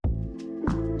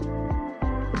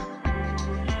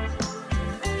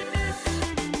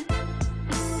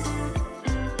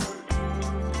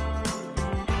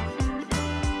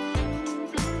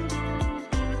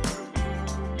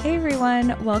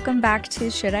everyone, welcome back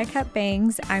to Should I Cut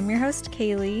Bangs? I'm your host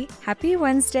Kaylee. Happy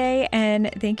Wednesday,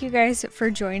 and thank you guys for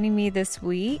joining me this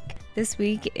week. This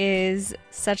week is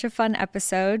such a fun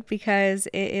episode because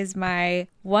it is my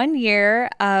 1 year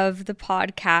of the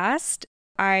podcast.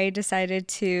 I decided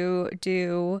to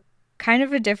do kind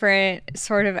of a different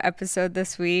sort of episode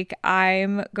this week.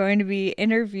 I'm going to be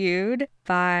interviewed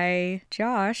by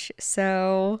Josh,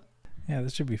 so yeah,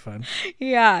 this should be fun.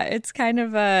 Yeah, it's kind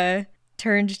of a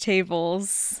turned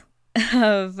tables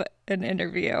of an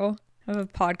interview, of a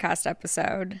podcast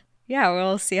episode. Yeah,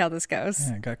 we'll see how this goes.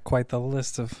 Yeah, I got quite the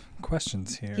list of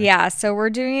questions here. Yeah, so we're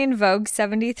doing Vogue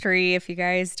 73, if you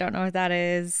guys don't know what that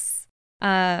is.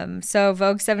 So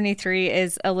Vogue 73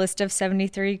 is a list of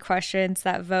 73 questions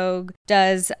that Vogue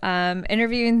does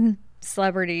interviewing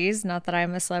celebrities. Not that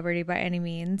I'm a celebrity by any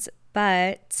means,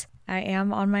 but I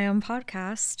am on my own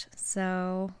podcast,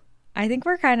 so I think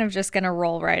we're kind of just going to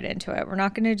roll right into it. We're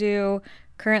not going to do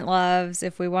current loves.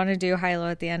 If we want to do high-low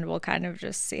at the end, we'll kind of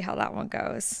just see how that one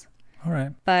goes. All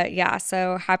right. But yeah,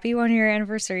 so happy 1 year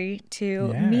anniversary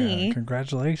to me.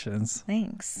 Congratulations.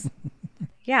 Thanks.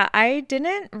 Yeah, I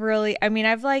didn't really,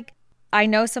 I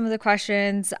know some of the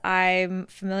questions. I'm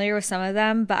familiar with some of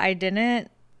them, but I didn't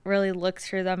really look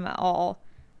through them at all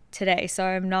today. So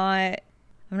I'm not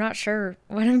sure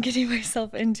what I'm getting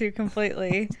myself into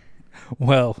completely.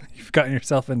 Well, you've gotten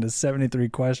yourself into 73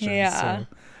 questions, so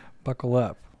buckle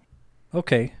up.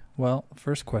 Okay, well,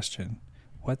 first question.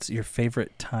 What's your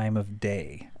favorite time of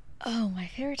day? Oh, my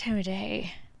favorite time of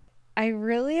day. I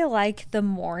really like the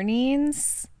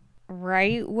mornings,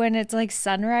 right when it's like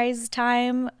sunrise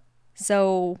time.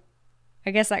 So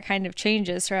I guess that kind of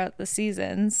changes throughout the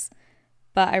seasons.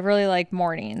 But I really like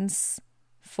mornings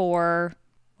for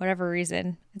whatever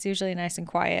reason. It's usually nice and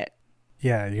quiet.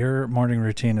 Yeah, your morning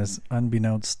routine is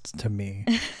unbeknownst to me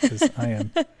because I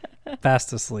am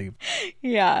fast asleep.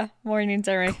 Yeah, mornings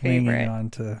are my favorite. Clinging on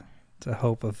to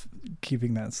hope of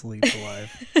keeping that sleep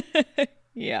alive.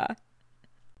 Yeah.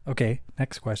 Okay,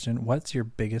 next question. What's your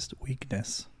biggest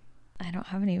weakness? I don't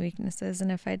have any weaknesses,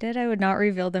 and if I did, I would not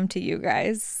reveal them to you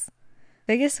guys.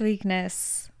 Biggest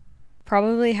weakness,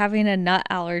 probably having a nut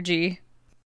allergy.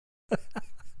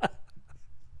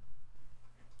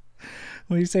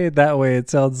 When you say it that way, it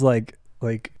sounds like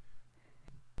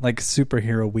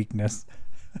superhero weakness.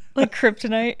 Like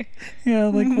kryptonite? Yeah,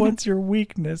 like what's your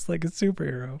weakness? Like a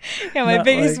superhero. Yeah, my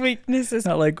biggest weakness is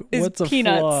not like what's a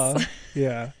peanuts. flaw.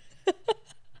 Yeah.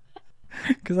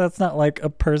 Because that's not like a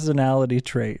personality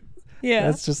trait. Yeah.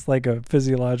 That's just like a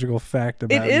physiological fact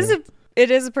about you. It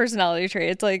is a personality trait.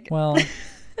 It's like, well,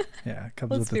 yeah, it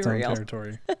comes with its own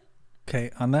territory.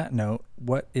 Okay, on that note,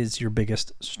 what is your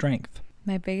biggest strength?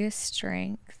 My biggest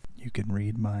strength. You can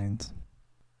read minds.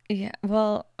 Yeah,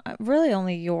 well, really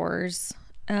only yours.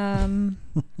 And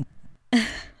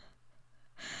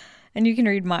you can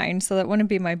read mine, so that wouldn't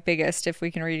be my biggest if we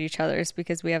can read each other's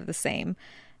because we have the same.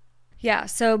 Yeah,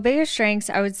 so biggest strengths,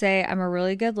 I would say I'm a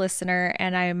really good listener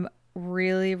and I'm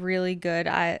really, really good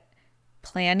at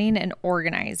planning and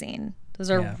organizing.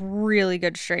 Those are really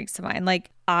good strengths of mine.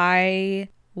 Like, I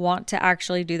want to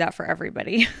actually do that for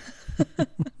everybody.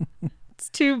 It's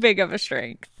too big of a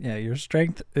strength. Yeah, your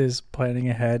strength is planning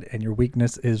ahead and your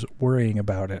weakness is worrying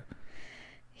about it.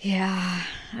 Yeah,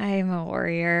 I'm a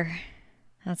warrior.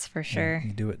 That's for sure. Yeah,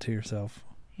 you do it to yourself.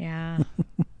 Yeah.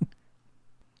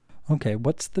 Okay,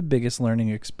 what's the biggest learning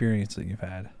experience that you've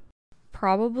had?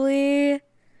 Probably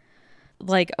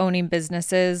like owning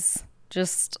businesses,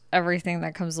 just everything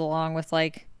that comes along with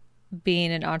like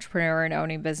being an entrepreneur and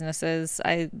owning businesses.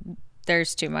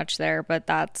 There's too much there, but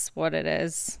that's what it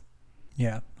is.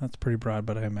 Yeah, that's pretty broad,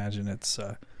 but I imagine it's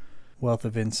a wealth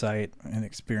of insight and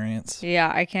experience.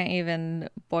 Yeah, I can't even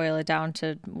boil it down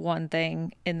to one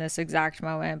thing in this exact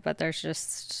moment, but there's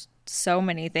just so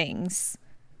many things.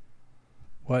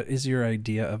 What is your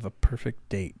idea of a perfect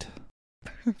date?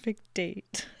 Perfect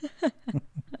date.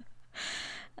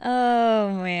 Oh,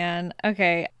 man.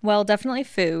 Okay. Well, definitely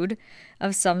food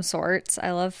of some sorts.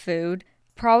 I love food.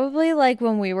 Probably like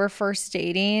when we were first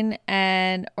dating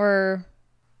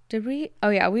did we? Oh,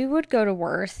 yeah. We would go to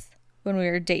Worth when we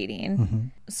were dating. Mm-hmm.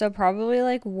 So probably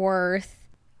like Worth.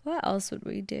 What else would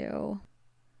we do?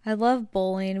 I love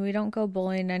bowling. We don't go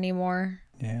bowling anymore.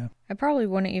 Yeah. I probably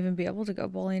wouldn't even be able to go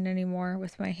bowling anymore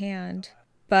with my hand.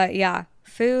 But yeah,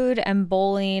 food and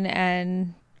bowling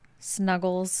and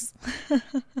snuggles.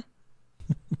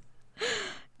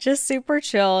 Just super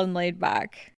chill and laid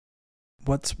back.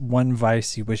 What's one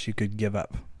vice you wish you could give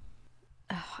up?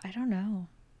 Oh, I don't know.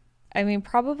 I mean,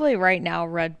 probably right now,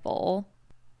 Red Bull.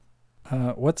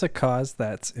 What's a cause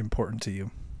that's important to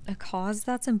you? A cause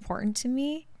that's important to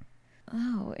me?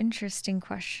 Oh, interesting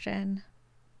question.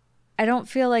 I don't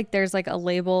feel like there's like a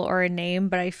label or a name,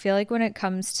 but I feel like when it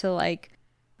comes to like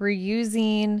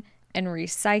reusing and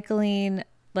recycling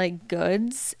like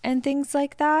goods and things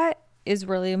like that is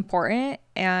really important.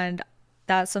 And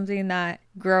that's something that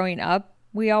growing up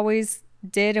we always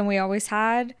did and we always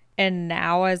had. And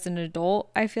now as an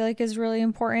adult, I feel like is really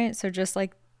important. So just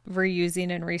like reusing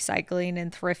and recycling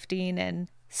and thrifting and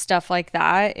stuff like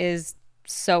that is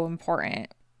so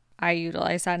important. I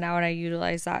utilize that now and I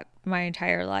utilize that my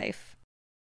entire life.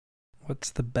 What's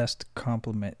the best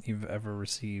compliment you've ever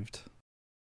received?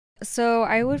 So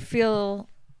I would feel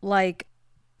like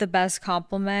the best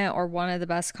compliment or one of the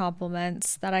best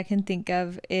compliments that I can think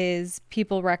of is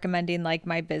people recommending like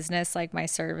my business, like my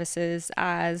services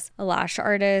as a lash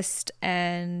artist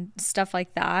and stuff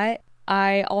like that.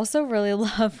 I also really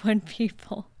love when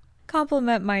people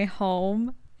compliment my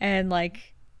home and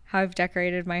like how I've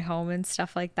decorated my home and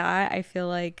stuff like that. I feel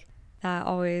like that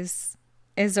always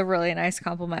is a really nice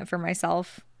compliment for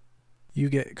myself. You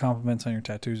get compliments on your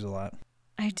tattoos a lot.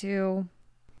 I do.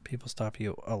 People stop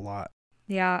you a lot.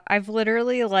 Yeah, I've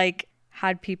literally like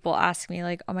had people ask me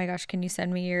like, "Oh my gosh, can you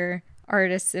send me your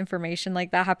artist's information?"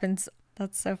 Like that happens.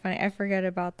 That's so funny. I forget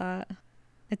about that.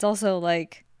 It's also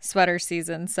like sweater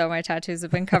season, so my tattoos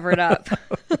have been covered up.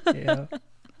 Yeah.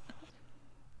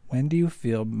 When do you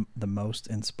feel the most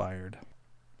inspired?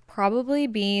 Probably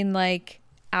being like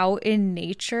out in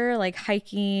nature, like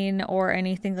hiking or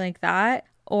anything like that,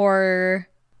 or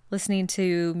listening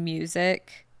to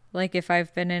music. Like if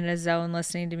I've been in a zone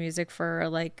listening to music for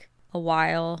like a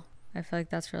while, I feel like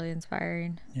that's really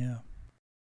inspiring. Yeah.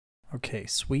 Okay,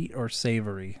 sweet or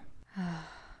savory?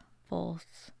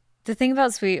 Both. The thing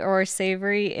about sweet or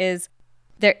savory is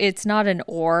it's not an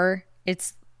or,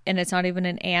 it's not even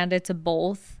an and, it's a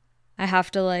both. I have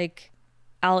to like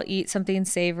I'll eat something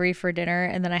savory for dinner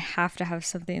and then I have to have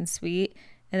something sweet,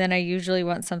 and then I usually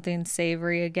want something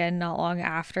savory again not long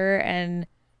after, and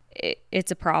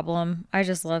it's a problem. I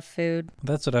just love food.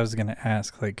 That's what I was going to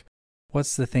ask. Like,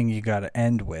 what's the thing you got to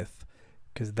end with?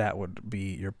 Because that would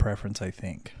be your preference, I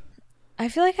think. I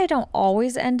feel like I don't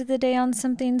always end the day on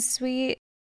something sweet.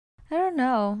 I don't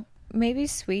know. Maybe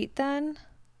sweet then,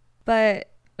 but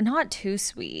not too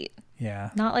sweet.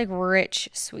 Yeah. Not like rich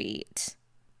sweet.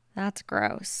 That's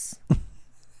gross.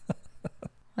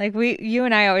 Like you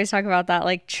and I always talk about that,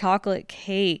 like chocolate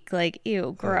cake, like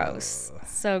ew, gross.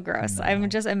 So gross. No. I'm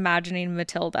just imagining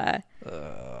Matilda.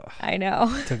 I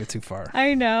know. Took it too far.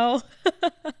 I know.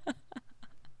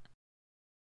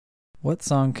 What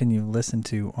song can you listen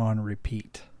to on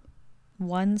repeat?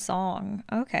 One song.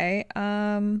 Okay.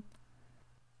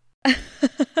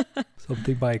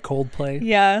 Something by Coldplay?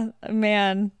 Yeah,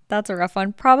 man, that's a rough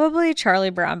one. Probably Charlie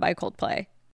Brown by Coldplay.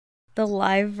 The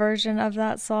live version of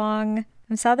that song.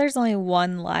 I'm sad there's only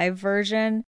one live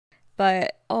version,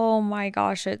 but oh my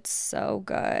gosh, it's so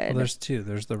good. Well, there's two.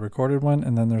 There's the recorded one,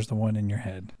 and then there's the one in your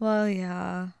head. Well,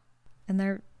 yeah. And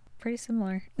they're pretty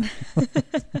similar.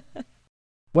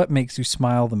 What makes you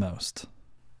smile the most?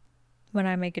 When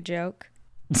I make a joke.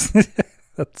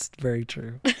 That's very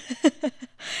true.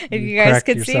 If you guys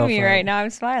could see me right now, I'm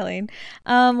smiling.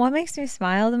 What makes me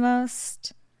smile the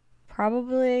most?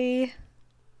 Probably...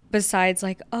 Besides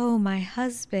like, oh, my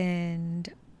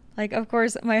husband. Like, of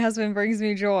course, my husband brings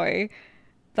me joy.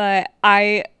 But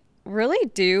I really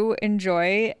do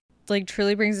enjoy, like,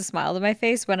 truly brings a smile to my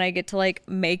face when I get to, like,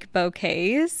 make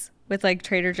bouquets with, like,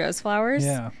 Trader Joe's flowers.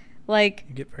 Yeah. Like.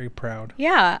 You get very proud.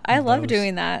 Yeah, I love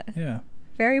doing that. Yeah.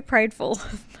 Very prideful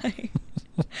of my...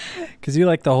 Because you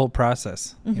like the whole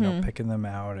process. Mm-hmm. You know, picking them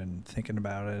out and thinking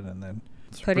about it and then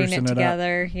putting it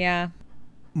together. Yeah.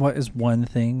 What is one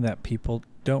thing that people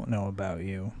don't know about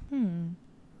you?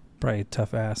 Probably a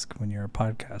tough ask when you're a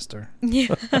podcaster.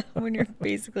 Yeah, when you're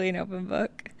basically an open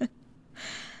book.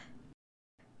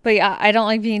 But yeah, I don't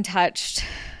like being touched.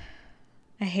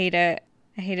 I hate it.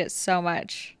 I hate it so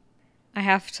much. I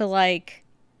have to like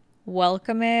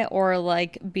welcome it or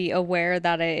like be aware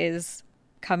that it is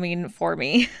coming for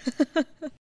me.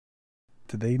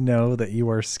 Do they know that you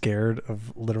are scared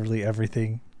of literally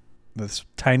everything? The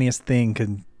tiniest thing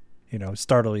can,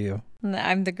 startle you.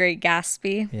 I'm the Great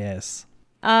Gatsby. Yes.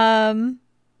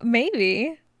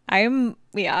 Maybe. I'm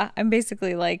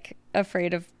basically like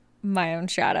afraid of my own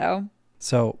shadow.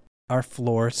 So our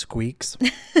floor squeaks.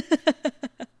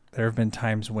 There have been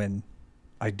times when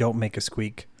I don't make a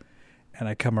squeak and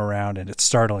I come around and it's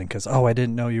startling because, I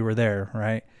didn't know you were there,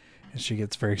 right? And she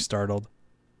gets very startled.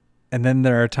 And then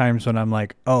there are times when I'm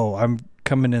like, I'm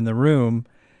coming in the room.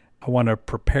 I want to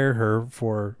prepare her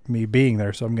for me being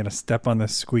there. So I'm going to step on the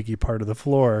squeaky part of the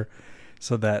floor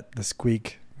so that the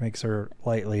squeak makes her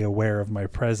lightly aware of my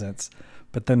presence.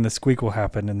 But then the squeak will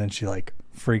happen, and then she like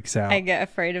freaks out. I get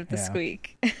afraid of the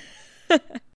squeak.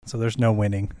 So there's no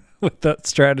winning with that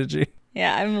strategy.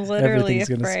 Yeah, I'm literally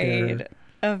afraid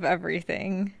of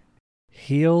everything.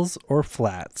 Heels or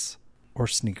flats or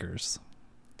sneakers?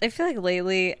 I feel like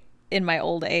lately, in my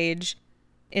old age,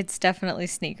 it's definitely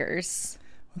sneakers.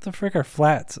 What the frick are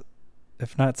flats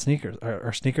if not sneakers?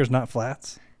 Are sneakers not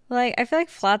flats? Like, I feel like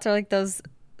flats are like those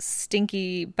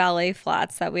stinky ballet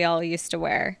flats that we all used to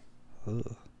wear.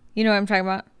 Ugh. You know what I'm talking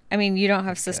about? I mean, you don't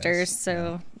have sisters, Yes,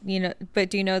 so, you know, but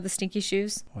do you know the stinky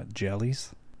shoes? What,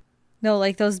 jellies? No,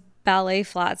 like those ballet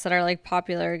flats that are like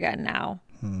popular again now.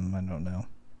 I don't know.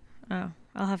 Oh,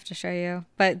 I'll have to show you.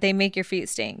 But they make your feet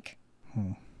stink.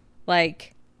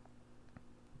 Like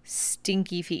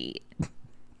stinky feet.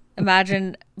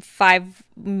 Imagine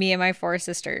me and my 4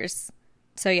 sisters.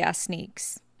 So yeah,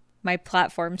 sneaks. My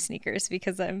platform sneakers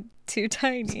because I'm too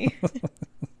tiny.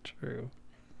 True.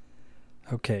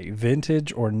 Okay,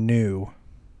 vintage or new?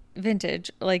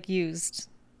 Vintage, like used,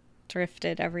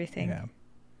 thrifted, everything. Yeah.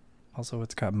 Also,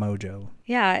 it's got mojo.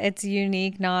 Yeah, it's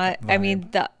unique. I mean,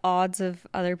 the odds of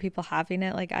other people having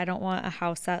it, like I don't want a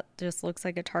house that just looks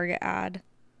like a Target ad.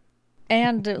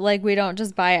 And like we don't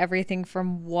just buy everything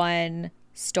from one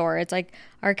store. It's like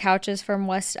our couch is from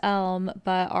West Elm,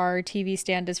 but our TV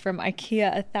stand is from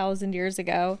IKEA 1,000 years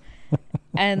ago.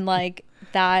 And like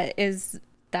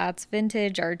that's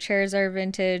vintage. Our chairs are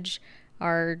vintage.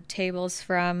 Our tables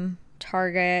from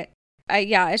Target.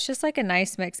 Yeah, it's just like a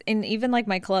nice mix. And even like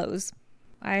my clothes,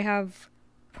 I have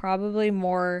probably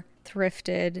more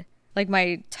thrifted, like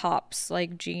my tops,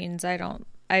 like jeans.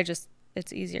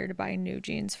 It's easier to buy new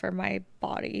jeans for my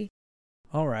body.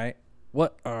 All right.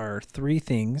 What are 3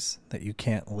 things that you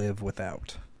can't live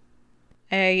without?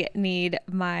 I need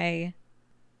my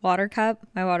water cup,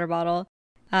 my water bottle,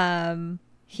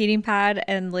 heating pad,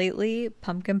 and lately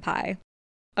pumpkin pie.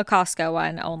 A Costco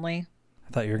one only.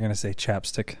 I thought you were going to say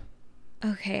chapstick.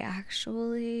 Okay,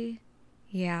 actually,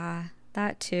 yeah,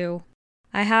 that too.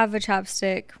 I have a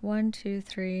chapstick. 1, 2,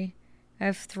 3. I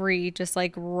have 3 just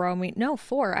like roaming. No,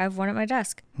 4. I have one at my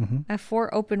desk. I have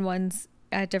 4 open ones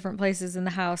at different places in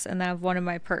the house, and I have one in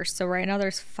my purse. So right now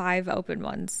there's 5 open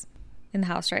ones in the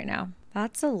house right now.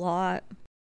 That's a lot.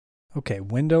 Okay,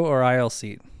 window or aisle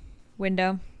seat?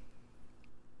 Window.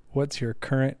 What's your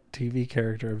current TV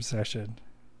character obsession?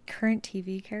 Current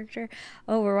TV character?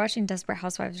 Oh, we're watching Desperate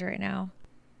Housewives right now.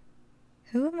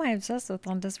 Who am I obsessed with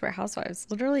on Desperate Housewives?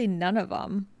 Literally none of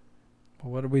them.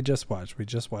 Well, what did we just watch? We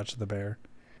just watched The Bear.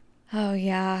 Oh,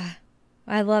 yeah.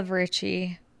 I love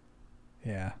Richie.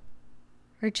 Yeah.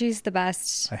 Richie's the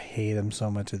best. I hate him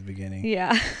so much at the beginning.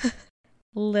 Yeah.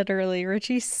 Literally,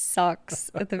 Richie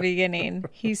sucks at the beginning.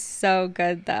 He's so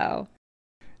good, though.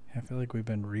 I feel like we've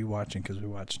been rewatching because we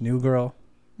watched New Girl.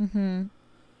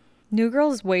 New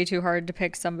Girl is way too hard to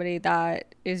pick somebody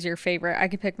that is your favorite. I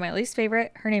could pick my least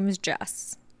favorite. Her name is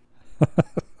Jess.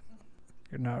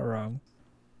 You're not wrong.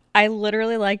 I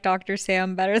literally like Dr.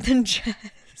 Sam better than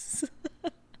Jess.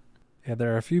 Yeah,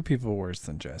 there are a few people worse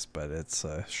than Jess, but it's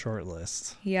a short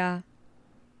list. Yeah.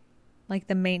 Like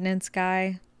the maintenance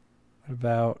guy. What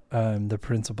about the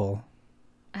principal?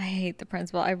 I hate the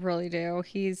principal. I really do.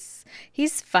 He's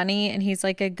funny and he's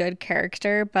like a good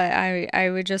character, but I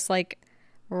would just like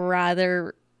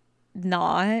rather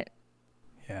not.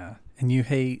 Yeah. And you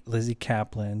hate Lizzie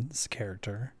Kaplan's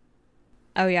character.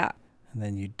 Oh, yeah. And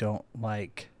then you don't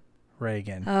like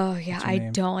Reagan. Oh, yeah. I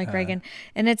don't like Reagan.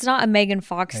 And it's not a Megan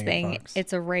Fox thing. Fox.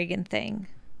 It's a Reagan thing.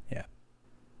 Yeah.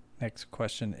 Next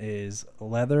question is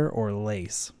leather or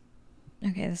lace?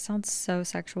 Okay, this sounds so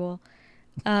sexual.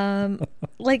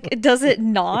 Like, does it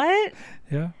not?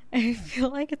 Yeah. I feel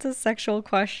like it's a sexual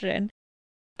question.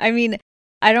 I mean,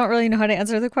 I don't really know how to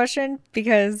answer the question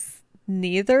because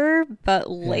neither, but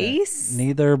lace.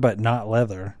 Neither, but not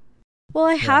leather. Well,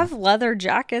 I have leather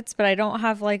jackets, but I don't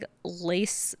have like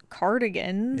lace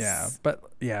cardigans. Yeah, but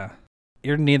yeah.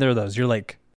 You're neither of those. You're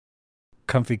like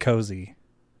comfy cozy.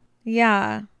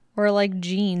 Yeah, or like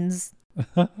jeans.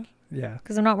 Yeah.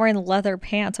 Because I'm not wearing leather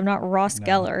pants. I'm not Ross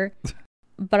Geller.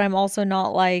 But I'm also not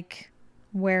like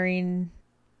wearing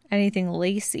anything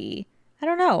lacy. I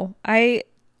don't know. I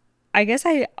guess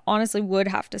I honestly would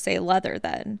have to say leather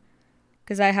then.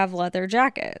 Because I have leather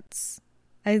jackets.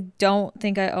 I don't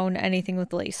think I own anything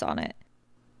with lace on it.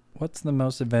 What's the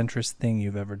most adventurous thing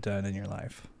you've ever done in your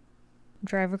life?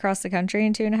 Drive across the country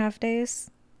in 2.5 days.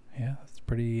 Yeah, that's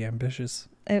pretty ambitious.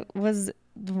 It was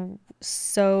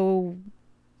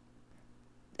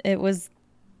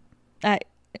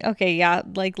okay, yeah,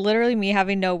 like literally me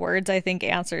having no words, I think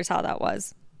answers how that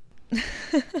was.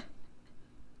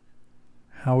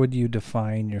 How would you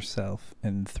define yourself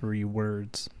in 3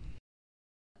 words?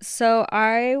 So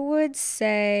I would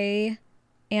say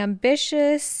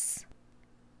ambitious,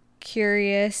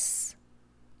 curious,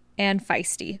 and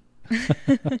feisty.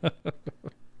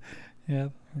 Yeah,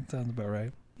 that sounds about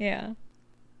right. Yeah.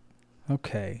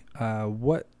 Okay.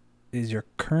 What is your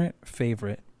current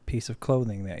favorite piece of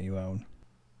clothing that you own?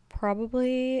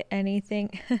 Probably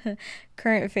anything.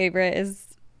 Current favorite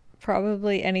is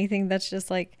probably anything that's just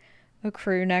like a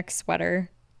crew neck sweater,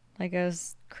 like a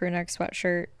crew neck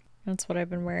sweatshirt. That's what I've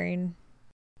been wearing.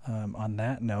 On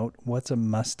that note, what's a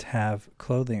must-have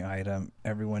clothing item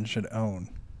everyone should own?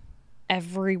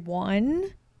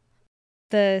 Everyone.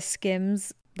 The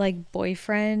Skims, like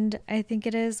boyfriend, I think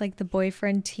it is, like the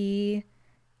boyfriend tee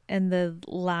and the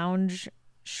lounge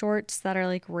shorts that are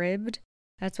like ribbed.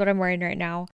 That's what I'm wearing right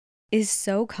now. Is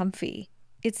so comfy.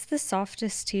 It's the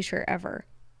softest t-shirt ever.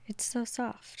 It's so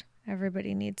soft.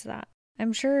 Everybody needs that.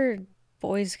 I'm sure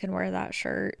boys can wear that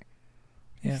shirt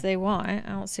if they want. I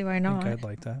don't see why not. I think I'd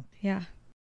like that. Yeah.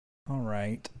 All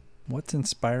right. What's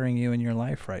inspiring you in your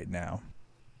life right now?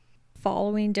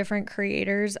 Following different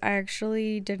creators. I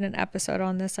actually did an episode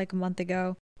on this like a month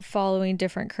ago. Following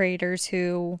different creators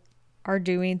who are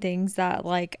doing things that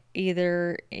like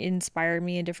either inspire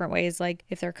me in different ways, like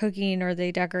if they're cooking or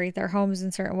they decorate their homes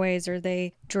in certain ways or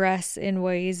they dress in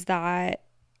ways that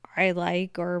I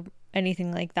like or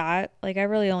anything like that. Like I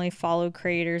really only follow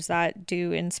creators that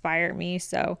do inspire me.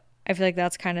 So I feel like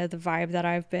that's kind of the vibe that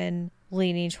I've been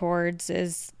leaning towards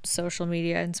is social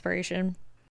media inspiration.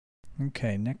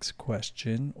 Okay, next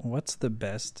question. What's the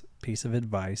best piece of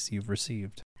advice you've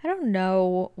received? I don't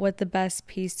know what the best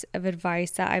piece of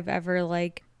advice that I've ever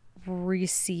like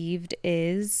received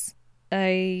is.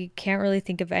 I can't really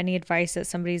think of any advice that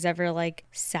somebody's ever like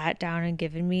sat down and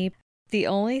given me. The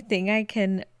only thing I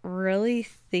can really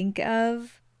think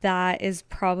of that is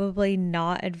probably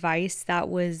not advice that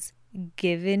was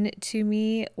given to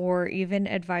me or even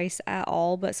advice at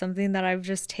all, but something that I've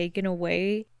just taken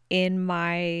away in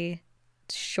my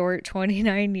short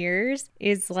 29 years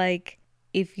is like,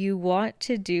 if you want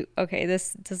to do, okay,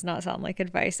 this does not sound like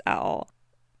advice at all,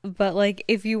 but like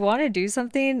if you want to do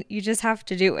something, you just have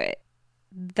to do it.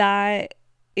 That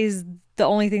is the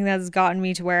only thing that's gotten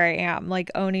me to where I am, like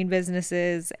owning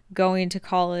businesses, going to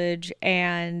college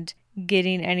and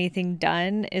getting anything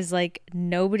done is like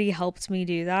nobody helped me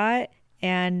do that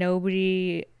and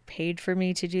nobody paid for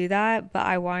me to do that, but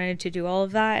I wanted to do all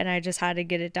of that and I just had to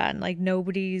get it done. Like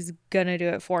nobody's gonna do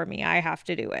it for me. I have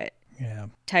to do it. Yeah.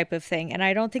 Type of thing. And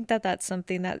I don't think that that's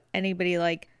something that anybody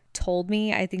like told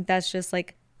me. I think that's just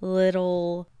like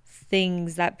little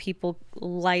things that people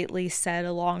lightly said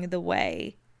along the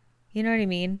way. You know what I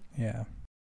mean? Yeah.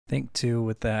 I think too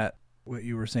with that, what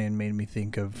you were saying made me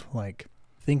think of like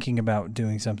thinking about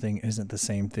doing something isn't the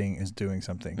same thing as doing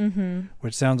something,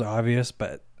 which sounds obvious,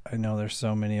 but I know there's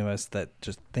so many of us that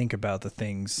just think about the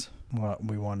things what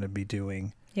we want to be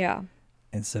doing. Yeah.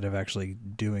 Instead of actually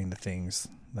doing the things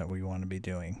that we want to be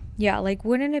doing. Yeah, like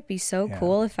wouldn't it be so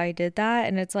cool if I did that?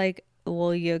 And it's like,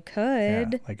 well, you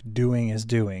could. Yeah, like doing is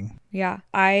doing. Yeah.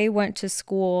 I went to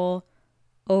school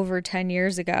over 10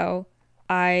 years ago.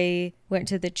 I went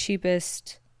to the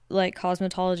cheapest like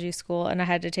cosmetology school and I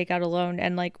had to take out a loan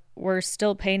and like we're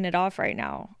still paying it off right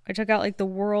now. I took out like the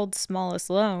world's smallest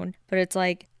loan, but it's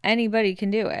like anybody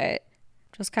can do it.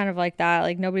 Just kind of like that.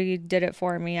 Like nobody did it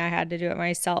for me. I had to do it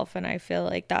myself. And I feel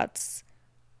like that's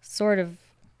sort of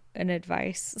an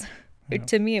advice. Yeah.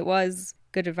 To me, it was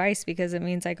good advice because it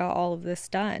means I got all of this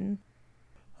done.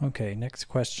 Okay, next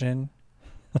question.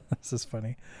 This is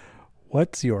funny.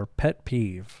 What's your pet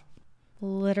peeve?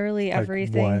 Literally like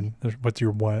everything. One. What's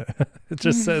your one? It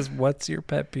just says, what's your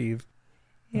pet peeve?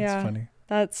 That's funny.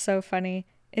 That's so funny.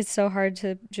 It's so hard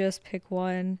to just pick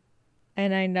one.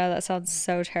 And I know that sounds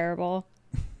so terrible.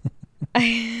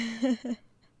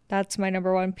 That's my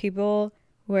number one. People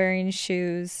wearing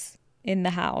shoes in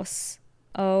the house.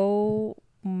 Oh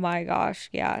my gosh.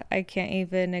 Yeah, I can't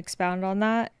even expound on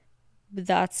that. But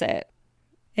that's it.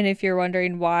 And if you're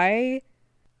wondering why,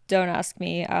 don't ask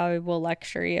me. I will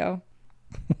lecture you.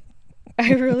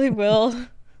 I really will.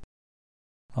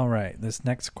 All right. This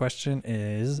next question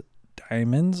is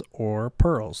diamonds or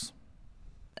pearls?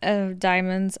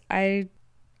 Diamonds. I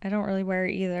don't really wear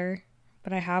either,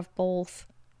 but I have both.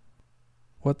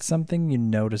 What's something you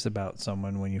notice about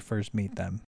someone when you first meet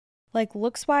them? Like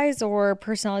looks wise or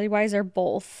personality wise or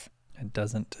both? It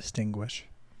doesn't distinguish.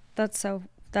 That's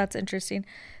interesting.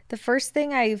 The first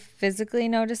thing I physically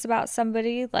notice about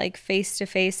somebody, like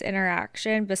face-to-face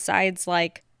interaction, besides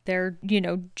like their,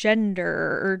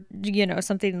 gender or,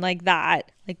 something like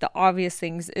that, like the obvious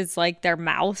things, is like their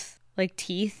mouth. like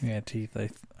teeth. Yeah, teeth. I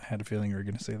had a feeling you were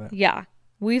going to say that. Yeah.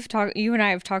 You and I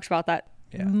have talked about that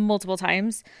multiple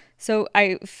times. So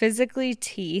I physically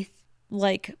teeth,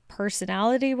 like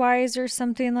personality wise or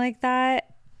something like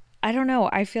that. I don't know.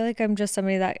 I feel like I'm just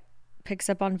somebody that picks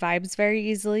up on vibes very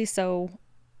easily. So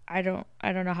I don't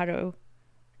know how to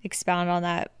expound on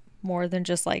that more than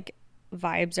just like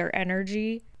vibes or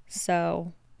energy.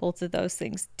 So both of those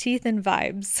things, teeth and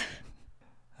vibes.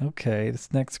 Okay,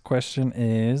 this next question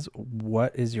is,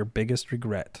 what is your biggest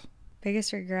regret?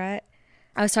 Biggest regret?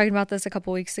 I was talking about this a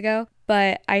couple weeks ago,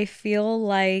 but I feel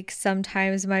like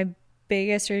sometimes my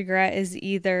biggest regret is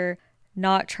either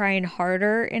not trying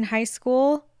harder in high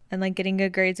school and like getting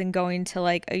good grades and going to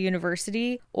like a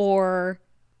university, or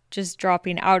just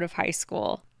dropping out of high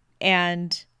school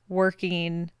and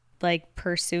working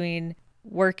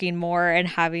more and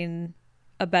having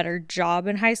a better job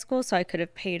in high school so I could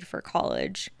have paid for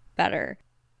college better.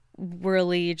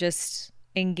 Really just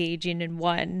engaging in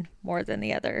one more than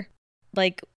the other.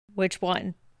 Like, which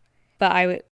one? But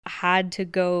I had to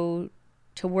go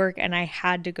to work and I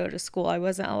had to go to school. I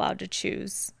wasn't allowed to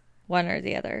choose one or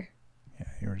the other. Yeah,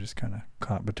 you were just kind of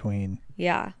caught between.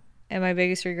 Yeah. And my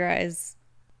biggest regret is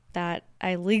that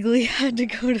I legally had to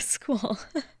go to school.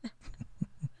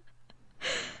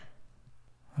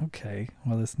 Okay,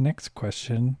 well, this next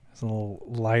question is a little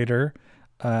lighter.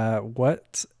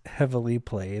 What's heavily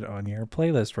played on your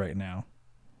playlist right now?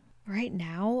 Right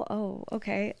now? Oh,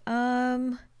 okay.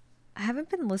 I haven't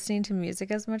been listening to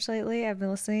music as much lately. I've been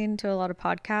listening to a lot of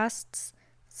podcasts.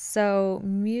 So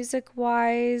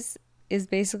music-wise is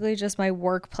basically just my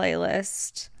work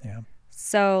playlist. Yeah.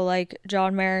 So like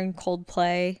John Mayer and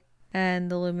Coldplay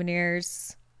and the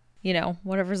Lumineers,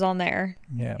 whatever's on there.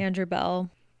 Yeah. Andrew Bell,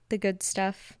 the good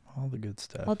stuff. All the good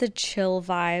stuff. All the chill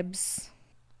vibes.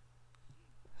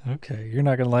 Okay, you're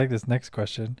not going to like this next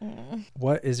question.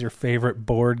 What is your favorite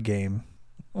board game?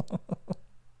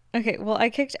 Okay, well,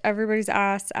 I kicked everybody's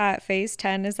ass at Phase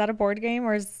 10. Is that a board game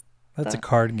or is That's a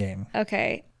card game.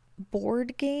 Okay,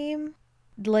 board game?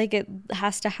 Like it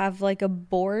has to have like a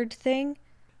board thing?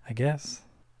 I guess.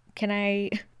 Can I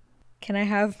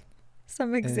have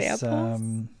some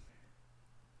examples?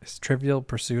 Is Trivial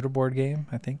Pursuit a board game?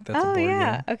 I think that's a board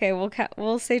game. Okay,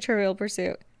 we'll say Trivial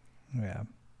Pursuit. Yeah.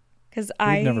 Because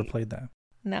We've never played that.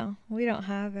 No, we don't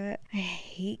have it. I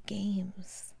hate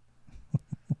games.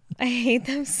 I hate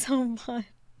them so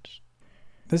much.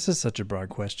 This is such a broad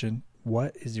question.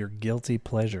 What is your guilty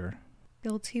pleasure?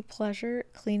 Guilty pleasure?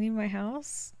 Cleaning my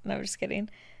house? No, just kidding.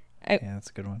 Yeah, that's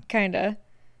a good one. Kinda.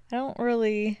 I don't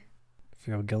really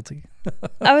feel guilty.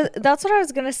 That's what I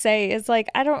was gonna say. Is like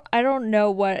I don't know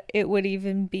what it would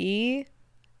even be,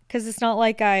 because it's not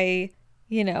like I,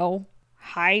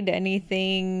 hide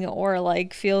anything or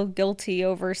like feel guilty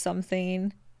over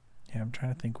something. Yeah, I'm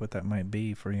trying to think what that might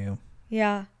be for you.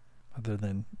 Yeah. Other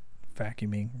than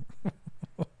vacuuming.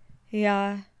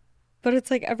 Yeah. But it's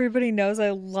like everybody knows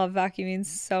I love vacuuming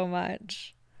so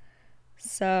much.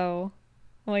 So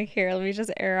I'm like, here, let me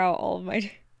just air out all of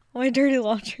my dirty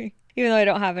laundry. Even though I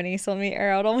don't have any, so let me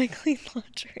air out all my clean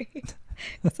laundry.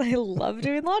 Because I love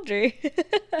doing laundry.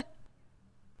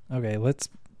 Okay, let's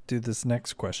do this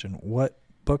next question. What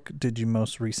book did you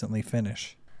most recently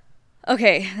finish?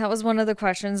 Okay, that was one of the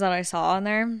questions that I saw on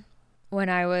there when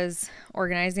I was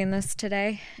organizing this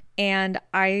today. And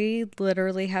I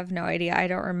literally have no idea. I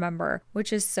don't remember,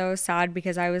 which is so sad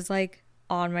because I was like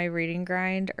on my reading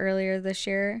grind earlier this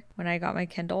year when I got my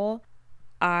Kindle.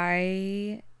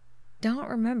 I don't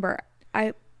remember.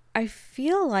 I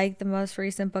feel like the most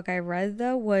recent book I read,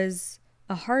 though, was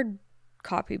a hard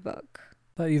copy book.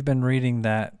 I thought you've been reading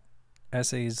that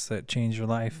Essays That Change Your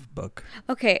Life book.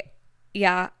 Okay.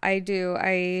 Yeah, I do.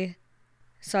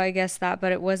 So I guess that,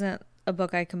 but it wasn't a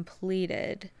book I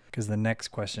completed. Because the next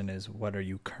question is, what are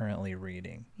you currently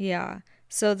reading? Yeah.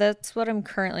 So that's what I'm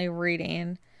currently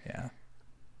reading. Yeah.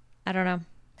 I don't know.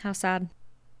 How sad.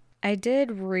 I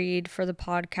did read for the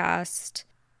podcast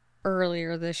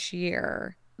earlier this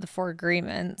year, The Four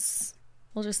Agreements.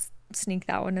 We'll just sneak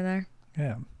that one in there.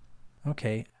 Yeah.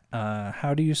 Okay.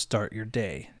 How do you start your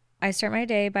day? I start my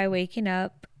day by waking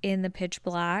up in the pitch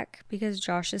black because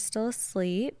Josh is still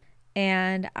asleep.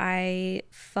 And I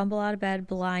fumble out of bed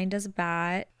blind as a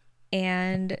bat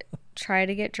and try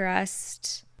to get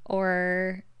dressed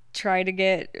or try to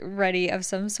get ready of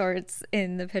some sorts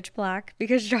in the pitch black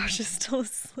because Josh is still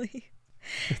asleep.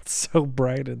 It's so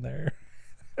bright in there.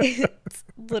 It's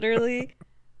literally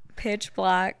pitch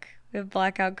black. We have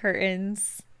blackout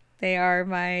curtains. They are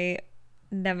my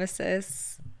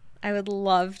nemesis. I would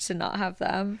love to not have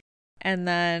them. And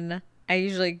then I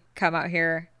usually come out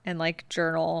here and like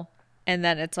journal And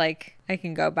then it's like I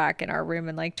can go back in our room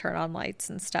and like turn on lights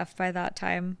and stuff by that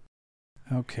time.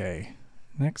 Okay.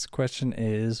 Next question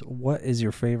is, what is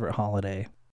your favorite holiday?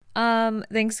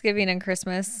 Thanksgiving and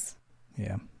Christmas.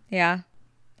 Yeah. Yeah.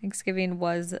 Thanksgiving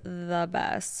was the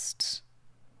best.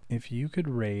 If you could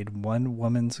raid one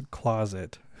woman's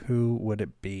closet, who would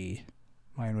it be?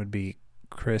 Mine would be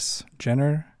Kris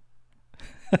Jenner.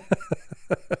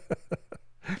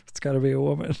 It's got to be a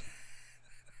woman.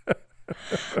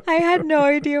 I had no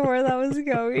idea where that was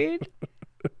going,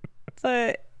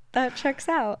 but that checks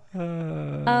out.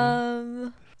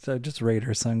 So just raid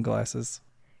her sunglasses.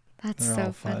 That's They're so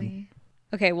all fun. funny.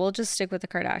 Okay, we'll just stick with the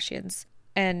Kardashians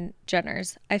and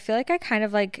Jenners. I feel like I kind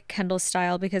of like Kendall's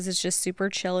style because it's just super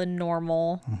chill and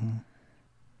normal. Mm-hmm.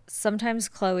 Sometimes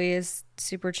Khloe is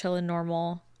super chill and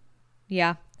normal.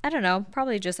 Yeah, I don't know.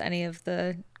 Probably just any of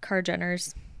the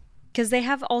Jenners because they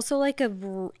have also like a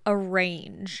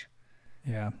range.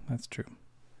 Yeah, that's true.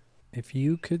 If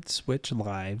you could switch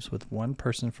lives with one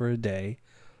person for a day,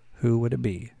 who would it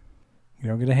be? You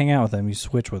don't get to hang out with them. You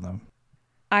switch with them.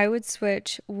 I would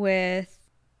switch with...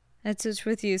 I'd switch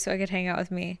with you so I could hang out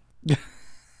with me.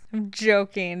 I'm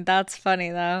joking. That's funny,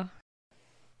 though.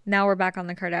 Now we're back on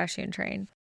the Kardashian train.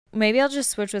 Maybe I'll just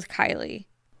switch with Kylie.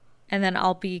 And then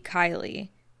I'll be Kylie.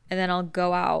 And then I'll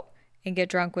go out and get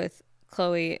drunk with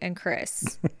Khloe and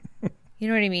Kris. You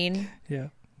know what I mean? Yeah.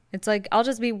 It's like, I'll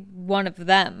just be one of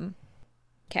them.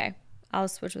 Okay. I'll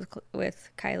switch with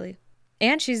Kylie.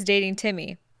 And she's dating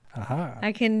Timmy. Aha.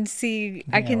 I can see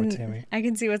Hang out with Timmy. I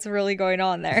can see what's really going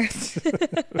on there.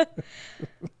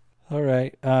 All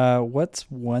right. What's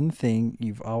one thing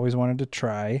you've always wanted to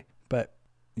try, but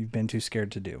you've been too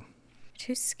scared to do?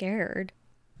 Too scared.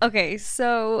 Okay,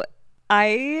 so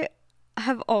I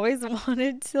have always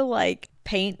wanted to like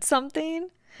paint something,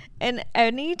 and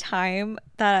any time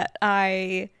that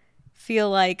I feel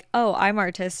like, oh, I'm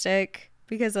artistic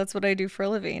because that's what I do for a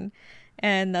living.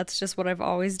 And that's just what I've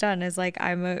always done is like,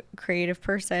 I'm a creative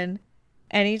person.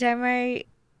 Anytime I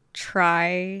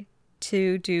try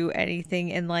to do anything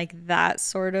in like that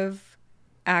sort of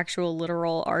actual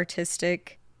literal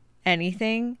artistic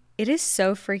anything, it is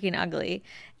so freaking ugly.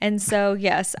 And so,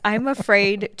 yes, I'm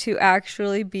afraid to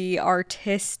actually be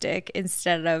artistic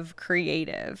instead of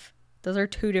creative. Those are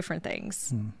two different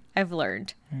things I've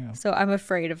learned. Yeah. So I'm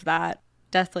afraid of that.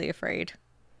 Deathly afraid.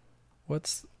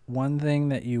 What's one thing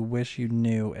that you wish you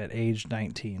knew at age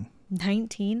 19?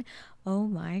 19? Oh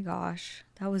my gosh.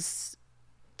 That was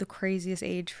the craziest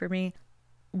age for me.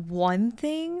 One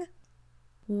thing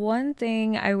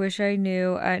I wish I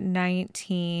knew at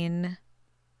 19.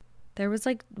 There was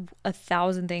like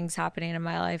 1,000 things happening in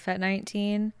my life at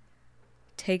 19.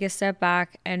 Take a step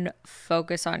back and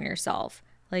focus on yourself.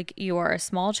 Like, you are a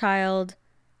small child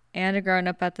and a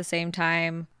grown-up at the same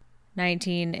time.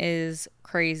 19 is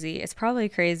crazy. It's probably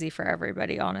crazy for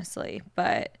everybody, honestly.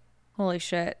 But holy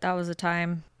shit, that was a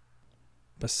time.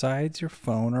 Besides your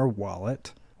phone or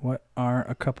wallet, what are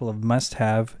a couple of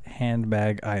must-have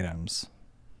handbag items?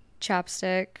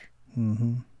 Chapstick.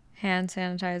 Hand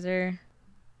sanitizer.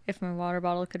 If my water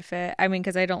bottle could fit. I mean,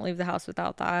 because I don't leave the house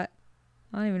without that.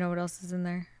 I don't even know what else is in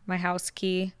there. My house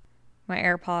key. My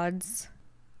AirPods.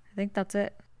 I think that's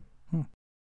it.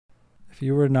 If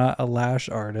you were not a lash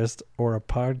artist or a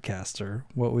podcaster,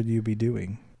 what would you be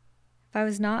doing? If I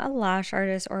was not a lash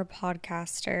artist or a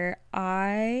podcaster,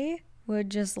 I would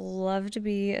just love to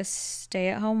be a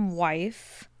stay-at-home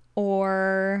wife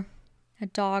or a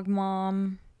dog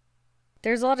mom.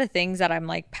 There's a lot of things that I'm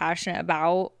like passionate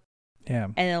about. Yeah.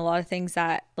 And a lot of things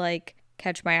that like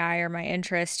catch my eye or my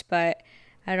interest, but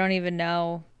I don't even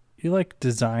know. You like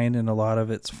design in a lot of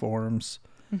its forms.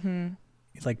 You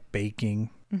like baking.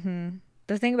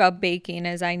 The thing about baking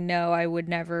is I know I would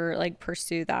never like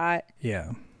pursue that.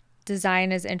 Yeah.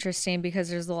 Design is interesting because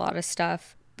there's a lot of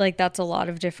stuff. Like, that's a lot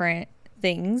of different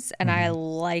things. And I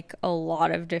like a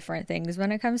lot of different things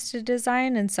when it comes to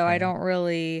design. And so I don't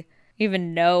really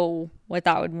even know what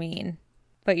that would mean.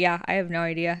 But yeah, I have no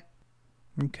idea.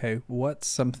 Okay. What's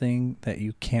something that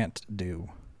you can't do?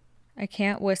 I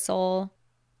can't whistle.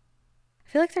 I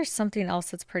feel like there's something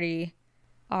else that's pretty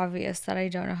obvious that I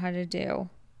don't know how to do.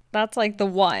 That's like the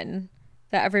one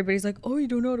that everybody's like, oh, you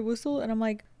don't know how to whistle? And I'm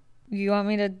like, you want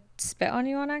me to spit on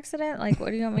you on accident? Like,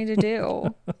 what do you want me to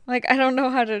do? Like, I don't know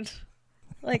how to,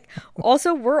 like,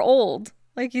 also we're old.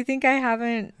 Like, you think I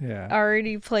haven't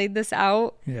already played this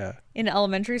out in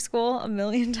elementary school a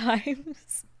million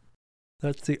times?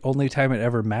 That's the only time it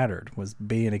ever mattered, was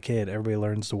being a kid. Everybody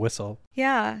learns to whistle.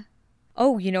 Yeah.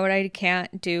 Oh, you know what I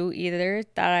can't do either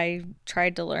that I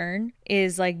tried to learn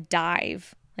is like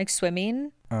dive, like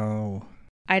swimming. Oh.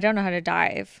 I don't know how to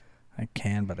dive. I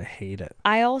can, but I hate it.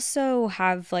 I also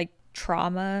have like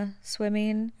trauma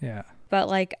swimming, Yeah. but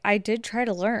like I did try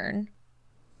to learn.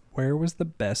 Where was the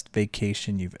best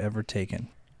vacation you've ever taken?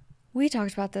 We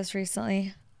talked about this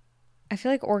recently. I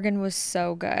feel like Oregon was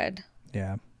so good.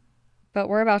 Yeah. But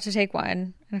we're about to take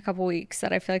one in a couple weeks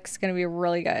that I feel like is going to be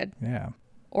really good. Yeah.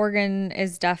 Oregon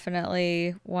is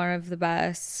definitely one of the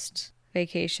best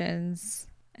vacations.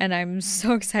 And I'm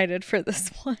so excited for this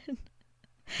one.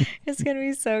 It's going to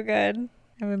be so good.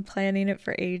 I've been planning it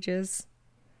for ages.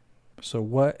 So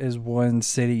what is one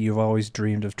city you've always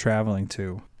dreamed of traveling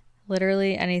to?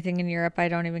 Literally anything in Europe, I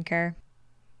don't even care.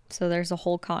 So there's a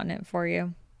whole continent for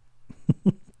you.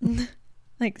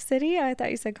 Like city? I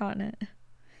thought you said continent.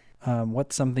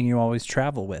 What's something you always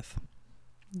travel with?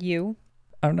 You.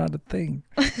 I'm not a thing.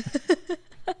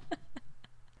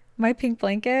 My pink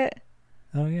blanket.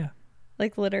 Oh, yeah.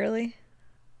 Like literally.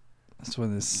 This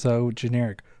one is so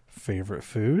generic. Favorite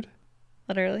food?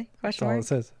 Literally. That's Question all mark. it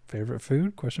says. Favorite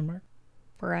food? Question mark.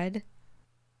 Bread.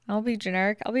 I'll be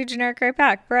generic. I'll be generic right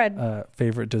back. Bread.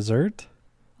 Favorite dessert?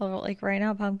 Well, like right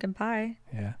now, pumpkin pie.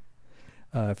 Yeah.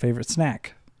 Favorite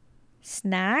snack?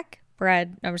 Snack?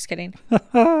 Bread. No, I'm just kidding.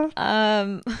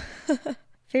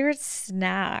 Favorite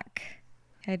snack?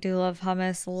 I do love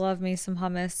hummus. Love me some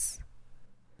hummus.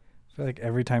 I feel like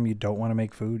every time you don't want to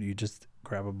make food, you just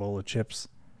grab a bowl of chips.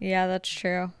 Yeah, that's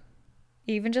true.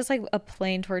 Even just like a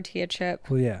plain tortilla chip.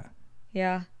 Well, yeah.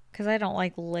 Yeah, because I don't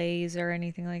like Lay's or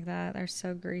anything like that. They're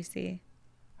so greasy.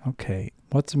 Okay.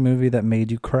 What's a movie that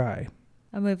made you cry?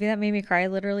 A movie that made me cry,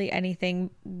 literally anything.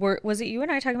 Was it you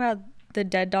and I talking about the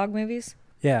Dead Dog movies?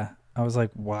 Yeah. I was like,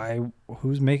 why?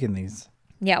 Who's making these?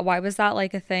 Yeah, why was that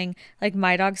like a thing? Like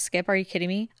My Dog Skip, are you kidding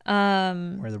me?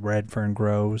 Where the red fern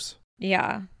grows.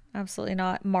 Yeah, absolutely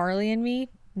not. Marley and Me?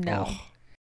 No. Ugh.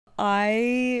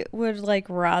 I would like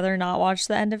rather not watch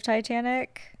the end of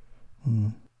Titanic.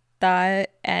 Mm.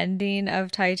 That ending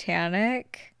of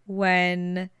Titanic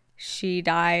when she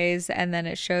dies and then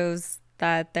it shows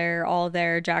that they're all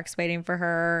there, Jack's waiting for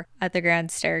her at the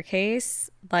grand staircase.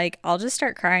 Like, I'll just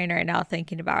start crying right now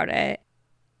thinking about it.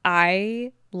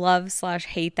 I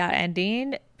love/hate that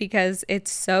ending because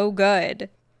it's so good.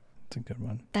 It's a good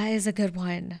one. That is a good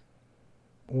one.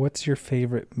 What's your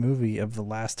favorite movie of the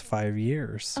last 5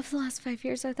 years? Of the last 5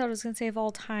 years, I thought I was going to say of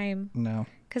all time. No.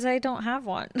 Because I don't have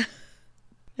one.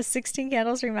 Is 16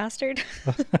 Candles remastered?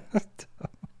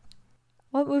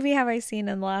 What movie have I seen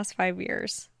in the last 5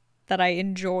 years that I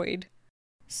enjoyed?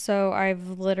 So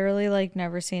I've literally like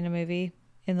never seen a movie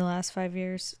in the last 5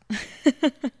 years.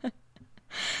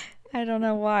 I don't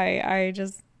know why. I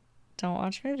just don't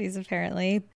watch movies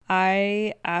apparently.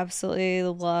 I absolutely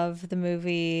love the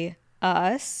movie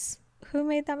Us. Who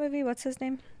made that movie? What's his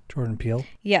name? Jordan Peele.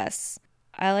 Yes.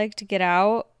 I liked Get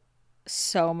Out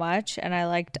so much and I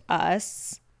liked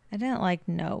Us. I didn't like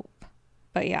Nope.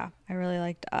 But yeah, I really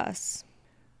liked Us.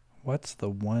 What's the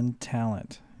one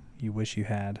talent you wish you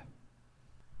had?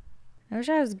 I wish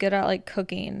I was good at like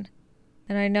cooking.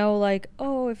 And I know like,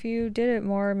 oh, if you did it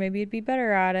more, maybe you'd be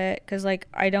better at it. Because like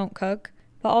I don't cook.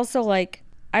 But also like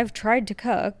I've tried to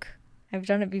cook. I've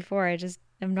done it before. I just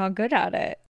am not good at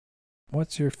it.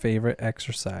 What's your favorite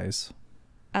exercise?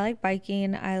 I like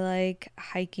biking. I like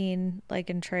hiking like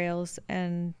in trails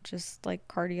and just like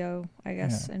cardio, I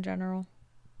guess, in general.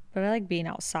 But I like being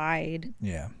outside.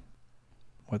 Yeah.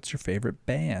 What's your favorite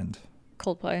band?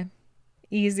 Coldplay.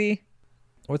 Easy.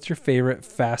 What's your favorite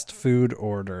fast food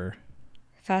order?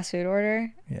 Fast food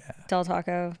order? Yeah. Del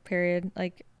Taco, period.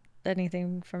 Like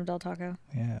anything from Del Taco.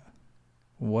 Yeah.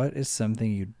 What is something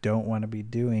you don't want to be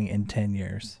doing in 10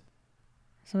 years?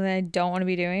 Something I don't want to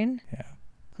be doing? Yeah.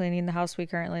 Cleaning the house we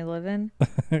currently live in.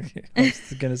 I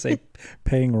was going to say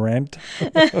paying rent.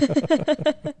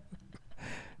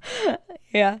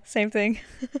 Yeah, same thing.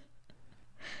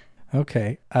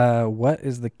 Okay. What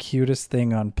is the cutest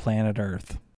thing on planet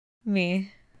Earth?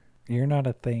 Me. You're not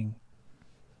a thing.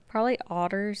 Probably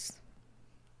otters.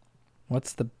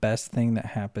 What's the best thing that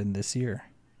happened this year?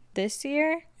 This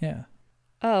year? Yeah.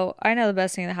 Oh, I know the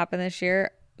best thing that happened this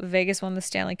year. Vegas won the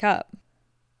Stanley Cup.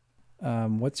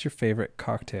 What's your favorite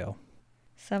cocktail?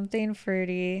 Something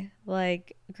fruity,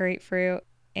 like grapefruit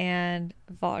and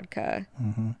vodka.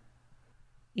 Mm-hmm.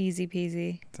 Easy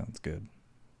peasy. Sounds good.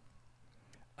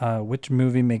 Which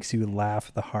movie makes you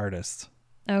laugh the hardest?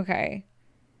 Okay.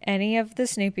 Any of the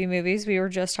Snoopy movies, we were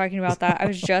just talking about that. I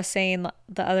was just saying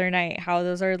the other night how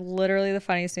those are literally the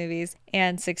funniest movies.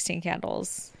 And 16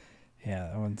 Candles.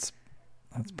 Yeah,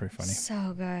 that's pretty funny.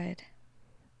 So good.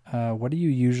 What do you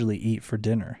usually eat for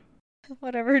dinner?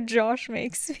 Whatever Josh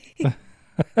makes me.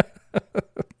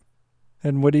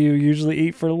 And what do you usually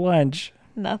eat for lunch?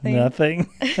 Nothing. Nothing.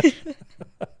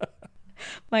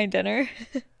 My dinner.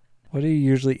 What do you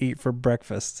usually eat for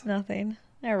breakfast? Nothing.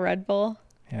 A Red Bull.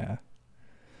 Yeah.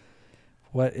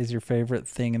 What is your favorite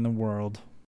thing in the world?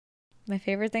 My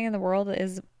favorite thing in the world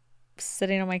is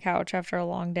sitting on my couch after a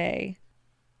long day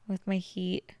with my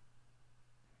heat.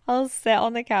 I'll sit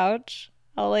on the couch.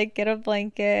 I'll like get a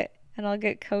blanket and I'll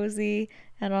get cozy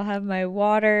and I'll have my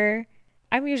water.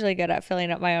 I'm usually good at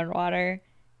filling up my own water.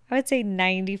 I would say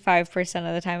 95%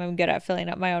 of the time I'm good at filling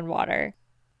up my own water.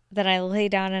 Then I lay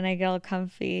down and I get all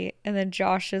comfy. And then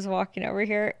Josh is walking over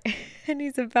here and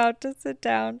he's about to sit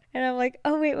down. And I'm like,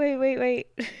 oh, wait.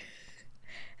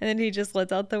 And then he just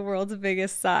lets out the world's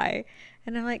biggest sigh.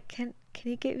 And I'm like, can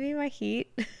you get me my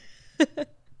heat?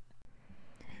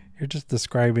 You're just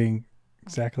describing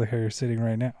exactly how you're sitting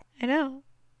right now. I know.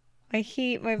 My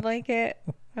heat, my blanket,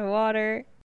 my water.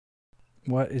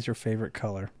 What is your favorite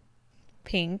color?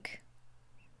 Pink.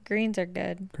 Greens are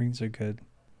good. Greens are good.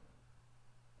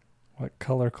 What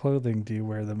color clothing do you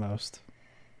wear the most?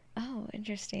 Oh,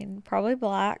 interesting. Probably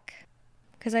black.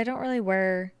 Because I don't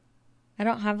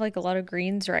have like a lot of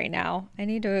greens right now. I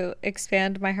need to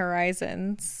expand my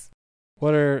horizons.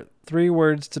 What are 3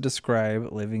 words to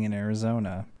describe living in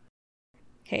Arizona?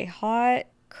 Okay, hot,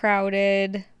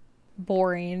 crowded,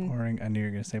 boring. Boring. I knew you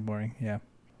were going to say boring. Yeah.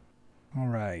 All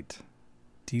right.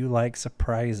 Do you like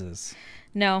surprises?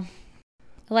 No.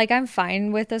 Like, I'm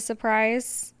fine with a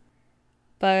surprise,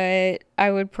 but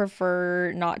I would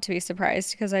prefer not to be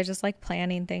surprised because I just like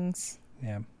planning things.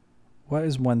 Yeah. What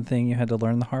is one thing you had to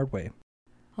learn the hard way?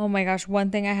 Oh my gosh, one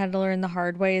thing I had to learn the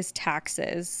hard way is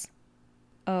taxes.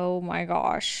 Oh my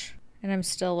gosh. And I'm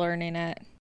still learning it.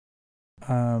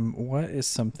 What is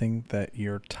something that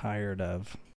you're tired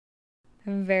of?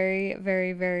 I'm very,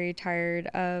 very, very tired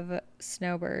of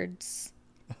snowbirds.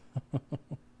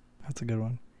 That's a good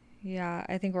one. Yeah,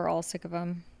 I think we're all sick of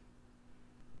them.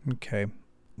 Okay.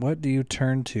 What do you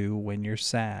turn to when you're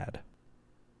sad?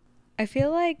 I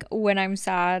feel like when I'm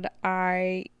sad,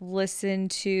 I listen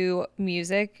to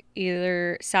music,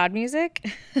 either sad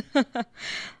music,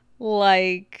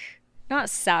 like not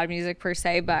sad music per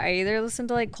se, but I either listen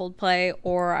to like Coldplay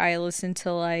or I listen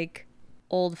to like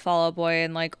old Fall Out Boy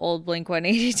and like old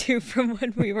Blink-182 from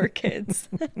when we were kids.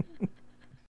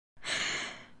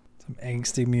 Some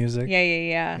angsty music.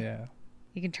 Yeah.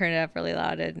 You can turn it up really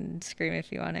loud and scream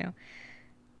if you want to.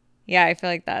 Yeah, I feel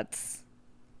like that's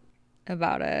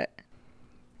about it.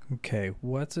 Okay,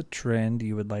 what's a trend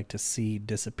you would like to see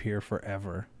disappear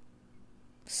forever?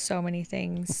 So many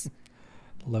things.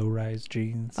 Low-rise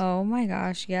jeans. Oh my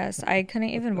gosh, yes. I couldn't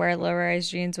even wear low-rise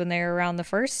jeans when they were around the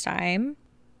first time.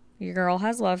 Your girl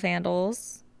has love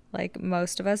handles, like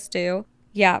most of us do.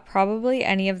 Yeah, probably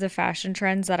any of the fashion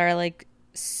trends that are like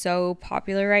so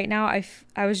popular right now.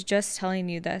 I was just telling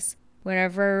you this.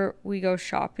 Whenever we go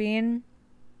shopping,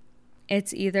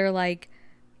 it's either like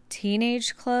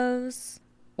teenage clothes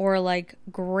or like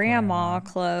grandma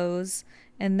clothes.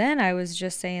 And then I was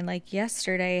just saying like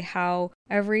yesterday how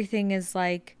everything is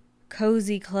like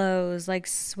cozy clothes, like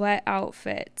sweat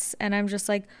outfits. And I'm just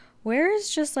like, where is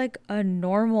just like a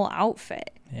normal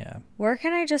outfit? Yeah. Where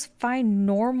can I just find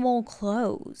normal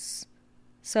clothes?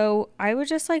 So I would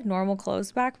just like normal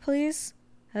clothes back, please.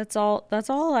 That's all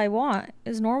I want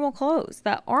is normal clothes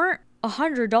that aren't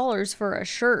 $100 for a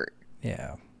shirt.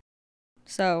 Yeah.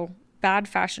 So bad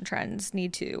fashion trends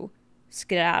need to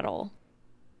skedaddle.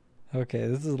 Okay,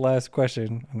 this is the last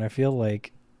question, and I feel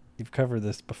like you've covered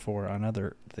this before on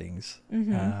other things.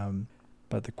 Mm-hmm.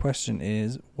 But the question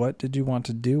is, what did you want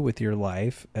to do with your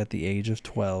life at the age of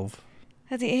 12?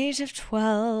 At the age of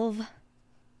 12.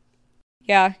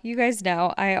 Yeah, you guys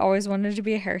know, I always wanted to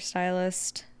be a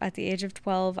hairstylist. At the age of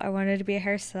 12, I wanted to be a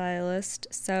hairstylist.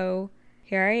 So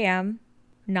here I am,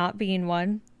 not being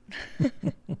one.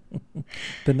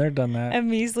 Been there, done that. A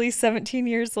measly 17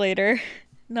 years later,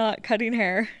 not cutting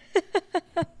hair.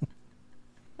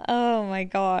 Oh my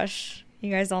gosh.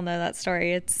 You guys all know that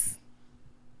story. It's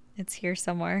here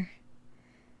somewhere.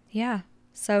 Yeah.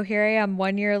 So here I am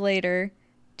 1 year later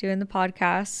doing the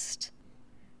podcast,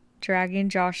 dragging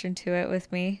Josh into it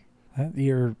with me. That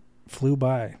year flew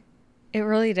by. It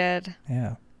really did.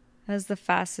 Yeah. That was the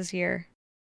fastest year.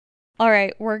 All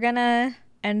right. We're going to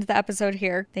end the episode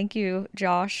here. Thank you,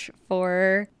 Josh,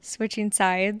 for switching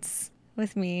sides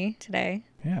with me today.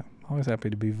 Yeah. Always happy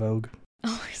to be Vogue.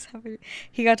 Always happy.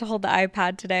 He got to hold the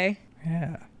iPad today.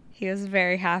 Yeah. He was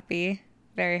very happy.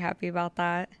 Very happy about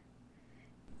that.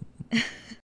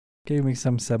 Gave me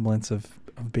some semblance of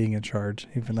being in charge,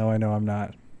 even though I know I'm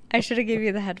not. I should have given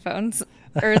you the headphones.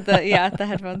 Or the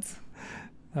headphones.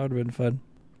 That would have been fun.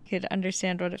 You could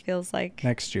understand what it feels like.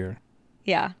 Next year.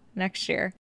 Yeah, next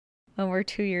year when we're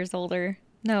 2 years older.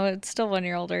 No, it's still 1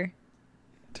 year older.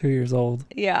 2 years old.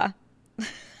 Yeah.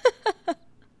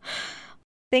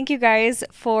 Thank you guys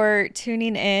for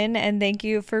tuning in, and thank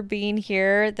you for being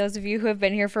here. Those of you who have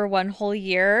been here for 1 whole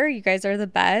year, you guys are the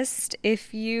best.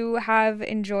 If you have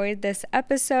enjoyed this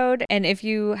episode and if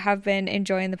you have been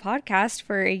enjoying the podcast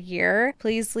for a year,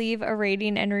 please leave a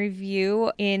rating and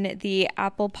review in the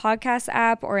Apple Podcast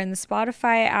app or in the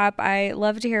Spotify app. I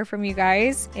love to hear from you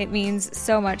guys. It means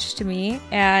so much to me.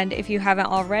 And if you haven't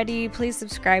already, please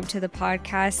subscribe to the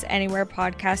podcast anywhere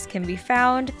podcasts can be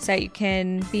found so that you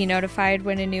can be notified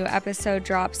when a new episode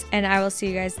drops, and I will see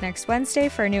you guys next Wednesday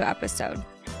for a new episode.